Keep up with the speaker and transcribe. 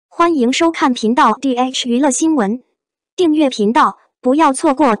欢迎收看频道 D.H 娱乐新闻，订阅频道，不要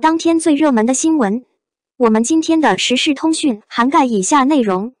错过当天最热门的新闻。我们今天的时事通讯涵盖以下内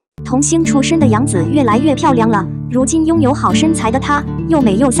容：童星出身的杨紫越来越漂亮了，如今拥有好身材的她又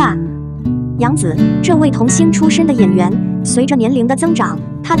美又飒。杨紫这位童星出身的演员，随着年龄的增长，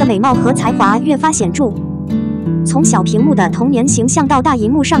她的美貌和才华越发显著。从小屏幕的童年形象到大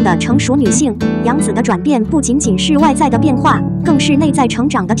荧幕上的成熟女性，杨紫的转变不仅仅是外在的变化，更是内在成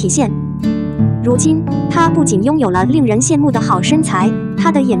长的体现。如今，她不仅拥有了令人羡慕的好身材，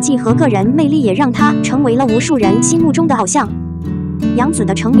她的演技和个人魅力也让她成为了无数人心目中的偶像。杨紫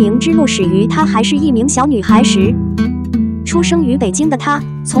的成名之路始于她还是一名小女孩时。出生于北京的她，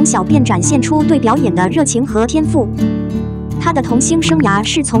从小便展现出对表演的热情和天赋。她的童星生涯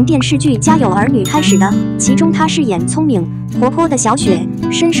是从电视剧《家有儿女》开始的，其中她饰演聪明活泼的小雪，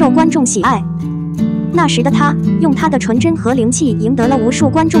深受观众喜爱。那时的她用她的纯真和灵气赢得了无数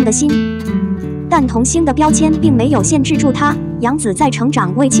观众的心。但童星的标签并没有限制住她，杨紫在成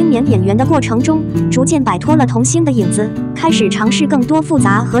长为青年演员的过程中，逐渐摆脱了童星的影子，开始尝试更多复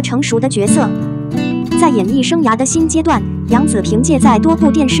杂和成熟的角色。在演艺生涯的新阶段，杨紫凭借在多部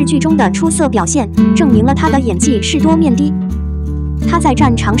电视剧中的出色表现，证明了她的演技是多面的。她在《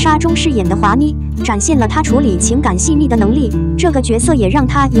战长沙》中饰演的华妮，展现了她处理情感细腻的能力，这个角色也让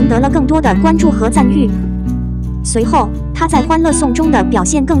她赢得了更多的关注和赞誉。随后，她在《欢乐颂》中的表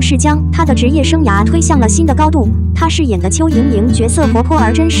现更是将她的职业生涯推向了新的高度。她饰演的邱莹莹角色活泼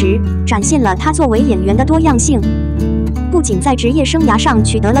而真实，展现了她作为演员的多样性。不仅在职业生涯上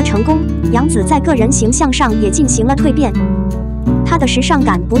取得了成功，杨紫在个人形象上也进行了蜕变。她的时尚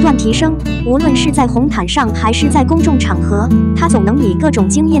感不断提升，无论是在红毯上还是在公众场合，她总能以各种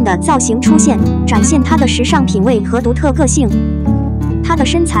惊艳的造型出现，展现她的时尚品味和独特个性。她的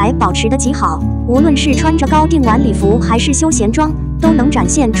身材保持得极好，无论是穿着高定晚礼服还是休闲装，都能展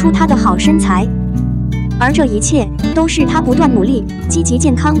现出她的好身材。而这一切都是她不断努力、积极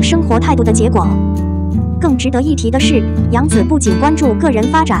健康生活态度的结果。更值得一提的是，杨紫不仅关注个人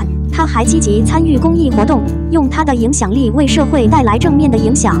发展，她还积极参与公益活动，用她的影响力为社会带来正面的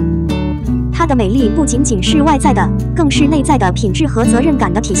影响。她的美丽不仅仅是外在的，更是内在的品质和责任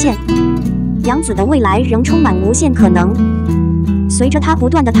感的体现。杨紫的未来仍充满无限可能。随着她不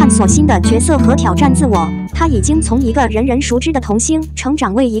断地探索新的角色和挑战自我，她已经从一个人人熟知的童星，成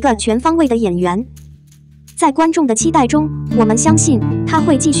长为一个全方位的演员。在观众的期待中，我们相信她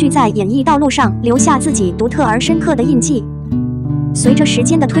会继续在演艺道路上留下自己独特而深刻的印记。随着时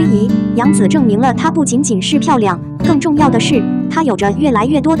间的推移，杨紫证明了她不仅仅是漂亮，更重要的是，她有着越来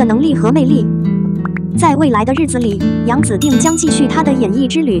越多的能力和魅力。在未来的日子里，杨紫定将继续她的演艺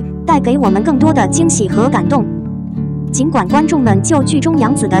之旅，带给我们更多的惊喜和感动。尽管观众们就剧中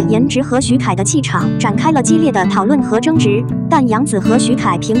杨紫的颜值和徐凯的气场展开了激烈的讨论和争执，但杨紫和徐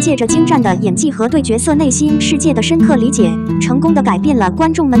凯凭借着精湛的演技和对角色内心世界的深刻理解，成功地改变了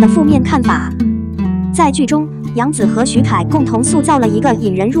观众们的负面看法。在剧中，杨紫和徐凯共同塑造了一个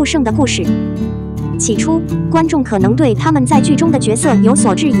引人入胜的故事。起初，观众可能对他们在剧中的角色有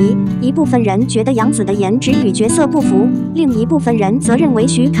所质疑，一部分人觉得杨紫的颜值与角色不符，另一部分人则认为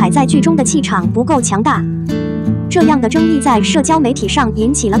徐凯在剧中的气场不够强大。这样的争议在社交媒体上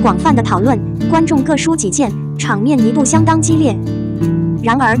引起了广泛的讨论，观众各抒己见，场面一度相当激烈。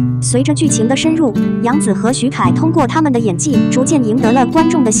然而，随着剧情的深入，杨紫和徐凯通过他们的演技逐渐赢得了观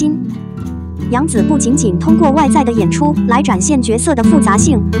众的心。杨紫不仅仅通过外在的演出来展现角色的复杂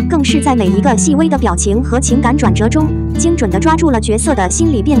性，更是在每一个细微的表情和情感转折中，精准地抓住了角色的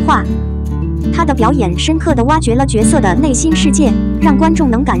心理变化。她的表演深刻地挖掘了角色的内心世界，让观众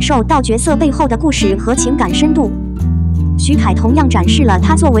能感受到角色背后的故事和情感深度。徐凯同样展示了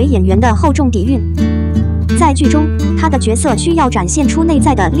他作为演员的厚重底蕴。在剧中，他的角色需要展现出内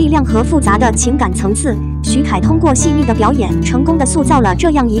在的力量和复杂的情感层次，徐凯通过细腻的表演，成功地塑造了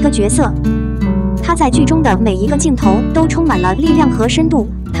这样一个角色。他在剧中的每一个镜头都充满了力量和深度，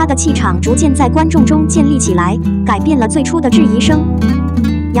他的气场逐渐在观众中建立起来，改变了最初的质疑声。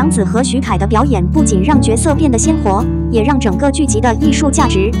杨紫和徐凯的表演不仅让角色变得鲜活，也让整个剧集的艺术价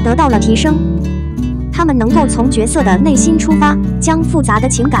值得到了提升。他们能够从角色的内心出发，将复杂的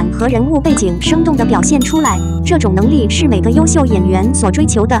情感和人物背景生动地表现出来，这种能力是每个优秀演员所追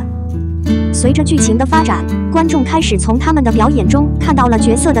求的。随着剧情的发展，观众开始从他们的表演中看到了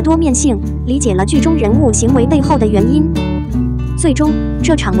角色的多面性，理解了剧中人物行为背后的原因。最终，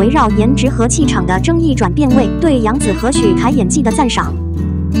这场围绕颜值和气场的争议转变为对杨紫和徐凯演技的赞赏。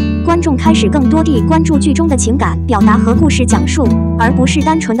观众开始更多地关注剧中的情感表达和故事讲述，而不是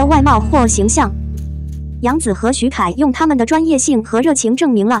单纯的外貌或形象。杨紫和徐凯用他们的专业性和热情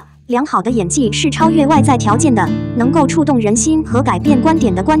证明了良好的演技是超越外在条件的，能够触动人心和改变观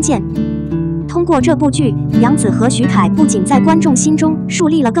点的关键。通过这部剧，杨紫和徐凯不仅在观众心中树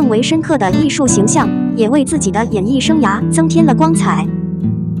立了更为深刻的艺术形象，也为自己的演艺生涯增添了光彩。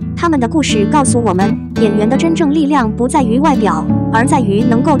他们的故事告诉我们，演员的真正力量不在于外表，而在于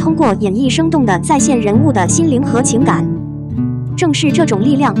能够通过演绎生动地再现人物的心灵和情感。正是这种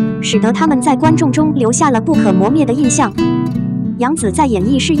力量，使得他们在观众中留下了不可磨灭的印象。杨紫在演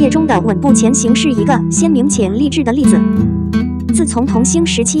艺事业中的稳步前行是一个鲜明且励志的例子。自从童星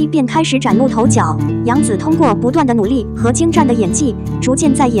时期便开始崭露头角，杨紫通过不断的努力和精湛的演技，逐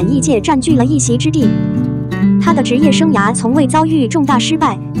渐在演艺界占据了一席之地。她的职业生涯从未遭遇重大失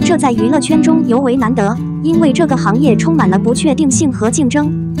败，这在娱乐圈中尤为难得，因为这个行业充满了不确定性和竞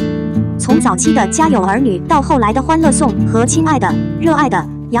争。从早期的《家有儿女》到后来的《欢乐颂》和《亲爱的，热爱的》，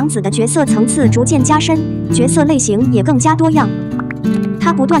杨紫的角色层次逐渐加深，角色类型也更加多样。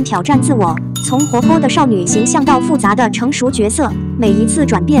她不断挑战自我，从活泼的少女形象到复杂的成熟角色，每一次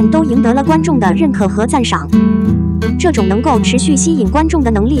转变都赢得了观众的认可和赞赏。这种能够持续吸引观众的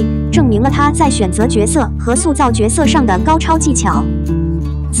能力，证明了她在选择角色和塑造角色上的高超技巧。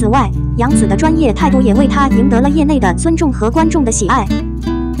此外，杨紫的专业态度也为她赢得了业内的尊重和观众的喜爱。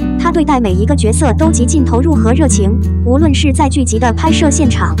她对待每一个角色都极尽投入和热情，无论是在剧集的拍摄现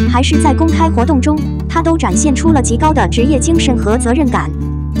场，还是在公开活动中，她都展现出了极高的职业精神和责任感。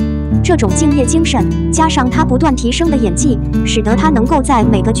这种敬业精神，加上她不断提升的演技，使得她能够在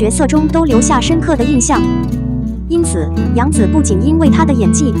每个角色中都留下深刻的印象。因此，杨紫不仅因为她的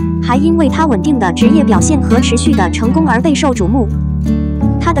演技，还因为她稳定的职业表现和持续的成功而备受瞩目。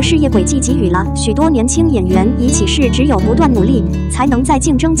她的事业轨迹给予了许多年轻演员以启示，只有不断努力，才能在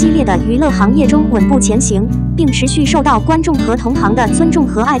竞争激烈的娱乐行业中稳步前行，并持续受到观众和同行的尊重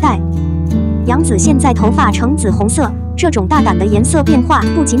和爱戴。杨紫现在头发呈紫红色，这种大胆的颜色变化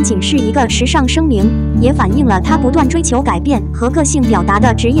不仅仅是一个时尚声明，也反映了她不断追求改变和个性表达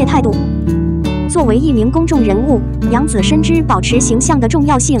的职业态度。作为一名公众人物，杨紫深知保持形象的重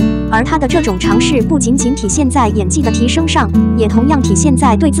要性，而她的这种尝试不仅仅体现在演技的提升上，也同样体现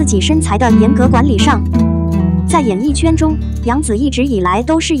在对自己身材的严格管理上。在演艺圈中，杨紫一直以来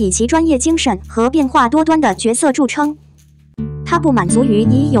都是以其专业精神和变化多端的角色著称。她不满足于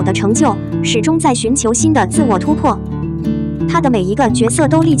已有的成就，始终在寻求新的自我突破。她的每一个角色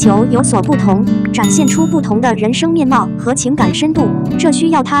都力求有所不同，展现出不同的人生面貌和情感深度，这需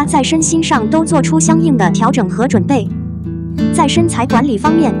要她在身心上都做出相应的调整和准备。在身材管理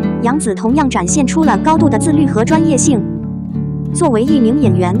方面，杨紫同样展现出了高度的自律和专业性。作为一名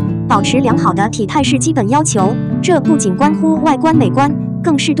演员，保持良好的体态是基本要求，这不仅关乎外观美观，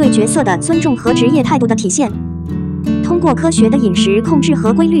更是对角色的尊重和职业态度的体现。通过科学的饮食控制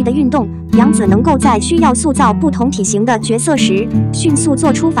和规律的运动，杨紫能够在需要塑造不同体型的角色时，迅速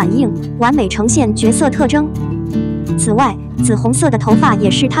做出反应，完美呈现角色特征。此外，紫红色的头发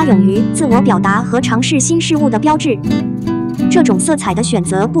也是她勇于自我表达和尝试新事物的标志。这种色彩的选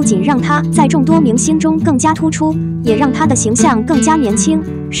择不仅让她在众多明星中更加突出，也让她的形象更加年轻、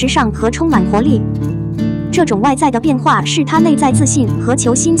时尚和充满活力。这种外在的变化是她内在自信和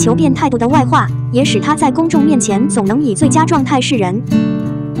求新求变态度的外化，也使她在公众面前总能以最佳状态示人。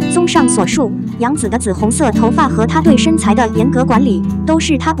综上所述，杨紫的紫红色头发和她对身材的严格管理，都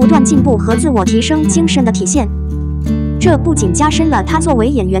是她不断进步和自我提升精神的体现。这不仅加深了她作为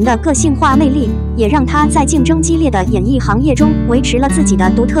演员的个性化魅力，也让她在竞争激烈的演艺行业中维持了自己的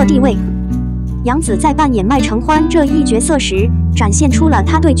独特地位。杨紫在扮演麦承欢这一角色时，展现出了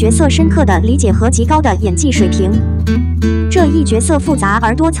她对角色深刻的理解和极高的演技水平。这一角色复杂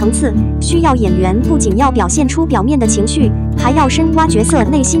而多层次，需要演员不仅要表现出表面的情绪，还要深挖角色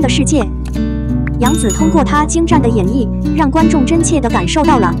内心的世界。杨紫通过她精湛的演绎，让观众真切地感受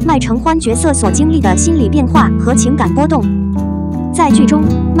到了麦承欢角色所经历的心理变化和情感波动。在剧中，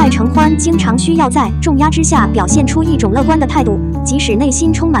麦承欢经常需要在重压之下表现出一种乐观的态度，即使内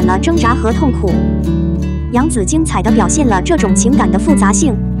心充满了挣扎和痛苦。杨紫精彩地表现了这种情感的复杂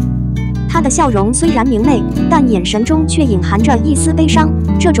性。她的笑容虽然明媚，但眼神中却隐含着一丝悲伤，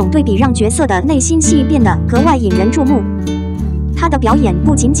这种对比让角色的内心戏变得格外引人注目。她的表演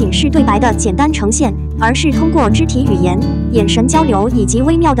不仅仅是对白的简单呈现，而是通过肢体语言、眼神交流以及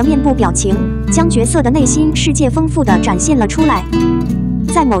微妙的面部表情，将角色的内心世界丰富地展现了出来。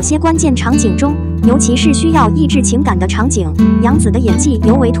在某些关键场景中，尤其是需要抑制情感的场景，杨紫的演技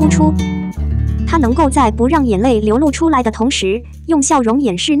尤为突出。她能够在不让眼泪流露出来的同时，用笑容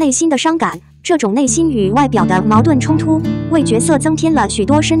掩饰内心的伤感，这种内心与外表的矛盾冲突，为角色增添了许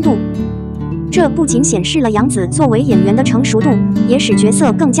多深度。这不仅显示了杨紫作为演员的成熟度，也使角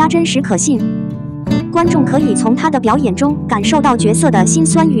色更加真实可信。观众可以从她的表演中感受到角色的辛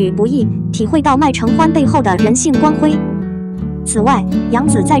酸与不易，体会到麦承欢背后的人性光辉。此外，杨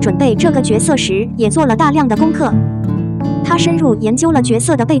紫在准备这个角色时也做了大量的功课，她深入研究了角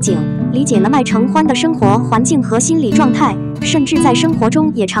色的背景，理解了麦承欢的生活环境和心理状态，甚至在生活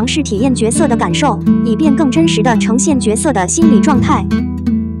中也尝试体验角色的感受，以便更真实地呈现角色的心理状态。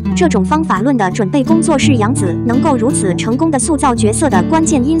这种方法论的准备工作是杨紫能够如此成功地塑造角色的关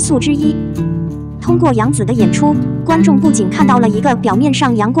键因素之一。通过杨紫的演出，观众不仅看到了一个表面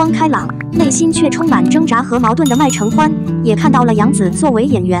上阳光开朗，内心却充满挣扎和矛盾的麦承欢，也看到了杨紫作为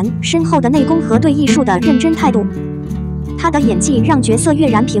演员深厚的内功和对艺术的认真态度。她的演技让角色跃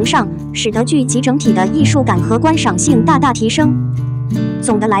然屏上，使得剧集整体的艺术感和观赏性大大提升。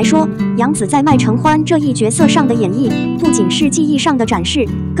总的来说，杨紫在麦承欢这一角色上的演绎，不仅是技艺上的展示，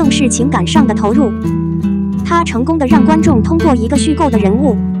更是情感上的投入。她成功地让观众通过一个虚构的人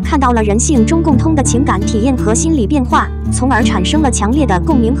物，看到了人性中共通的情感体验和心理变化，从而产生了强烈的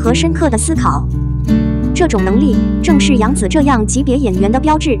共鸣和深刻的思考。这种能力正是杨紫这样级别演员的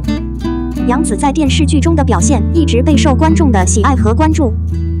标志。杨紫在电视剧中的表现一直备受观众的喜爱和关注。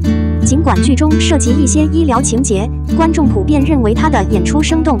尽管剧中涉及一些医疗情节，观众普遍认为她的演出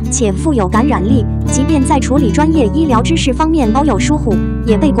生动且富有感染力，即便在处理专业医疗知识方面偶有疏忽，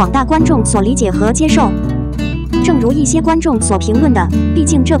也被广大观众所理解和接受。正如一些观众所评论的，毕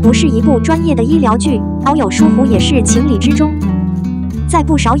竟这不是一部专业的医疗剧，偶有疏忽也是情理之中。在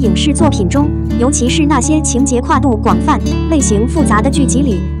不少影视作品中，尤其是那些情节跨度广泛、类型复杂的剧集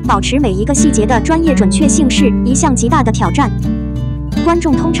里，保持每一个细节的专业准确性是一项极大的挑战。观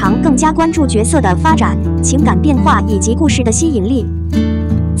众通常更加关注角色的发展、情感变化以及故事的吸引力。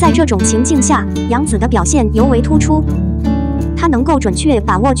在这种情境下，杨紫的表现尤为突出。她能够准确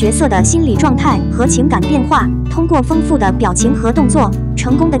把握角色的心理状态和情感变化，通过丰富的表情和动作，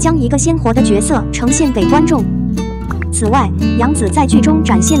成功地将一个鲜活的角色呈现给观众。此外，杨紫在剧中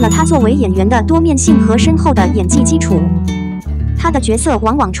展现了她作为演员的多面性和深厚的演技基础。她的角色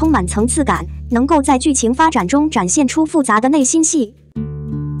往往充满层次感，能够在剧情发展中展现出复杂的内心戏。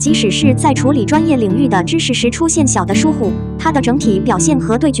即使是在处理专业领域的知识时出现小的疏忽，她的整体表现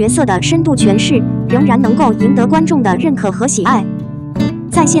和对角色的深度诠释仍然能够赢得观众的认可和喜爱。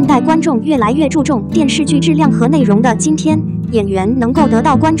在现代观众越来越注重电视剧质量和内容的今天，演员能够得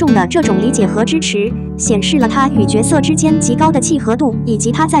到观众的这种理解和支持，显示了他与角色之间极高的契合度，以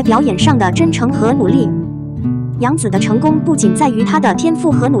及他在表演上的真诚和努力。杨紫的成功不仅在于她的天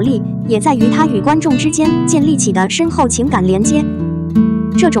赋和努力，也在于她与观众之间建立起的深厚情感连接。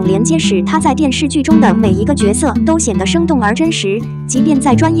这种连接使她在电视剧中的每一个角色都显得生动而真实，即便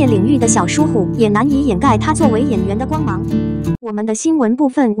在专业领域的小疏忽，也难以掩盖她作为演员的光芒。我们的新闻部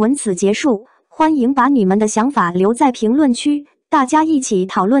分文此结束，欢迎把你们的想法留在评论区，大家一起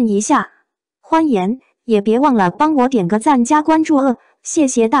讨论一下。欢迎，也别忘了帮我点个赞加关注谢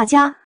谢大家。